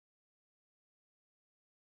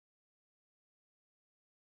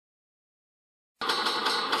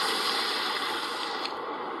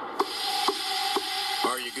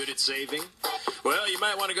it's saving? Well, you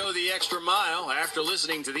might want to go the extra mile after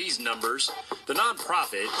listening to these numbers. The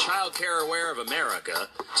nonprofit Child Care Aware of America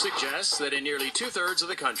suggests that in nearly two-thirds of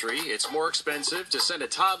the country, it's more expensive to send a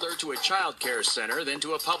toddler to a child care center than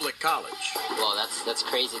to a public college. Well, that's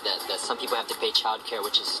crazy that some people have to pay child care,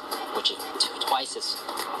 which is twice as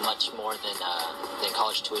much more than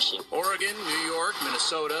college tuition. Oregon, New York,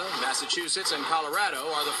 Minnesota, Massachusetts, and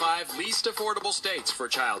Colorado are the 5 least affordable states for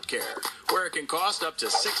child care, where it can cost up to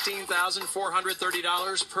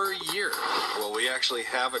 $16,430 per year. Well, we actually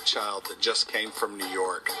have a child that just came from New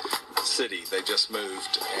York City. They just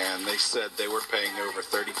moved, and they said they were paying over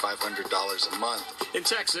 $3,500 a month. In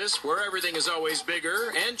Texas, where everything is always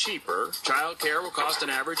bigger and cheaper, child care will cost an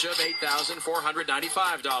average of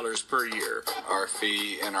 $8,495 per year. Our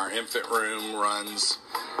fee in our infant room runs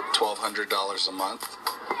 $1,200 a month.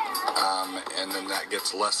 And then that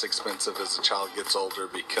gets less expensive as the child gets older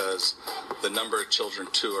because the number of children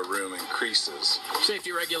to a room increases.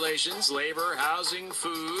 Safety regulations, labor, housing,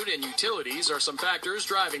 food, and utilities are some factors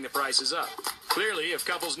driving the prices up. Clearly, if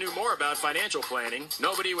couples knew more about financial planning,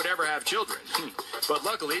 nobody would ever have children. But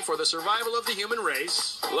luckily, for the survival of the human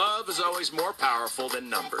race, love is always more powerful than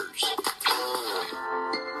numbers.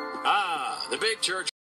 The big church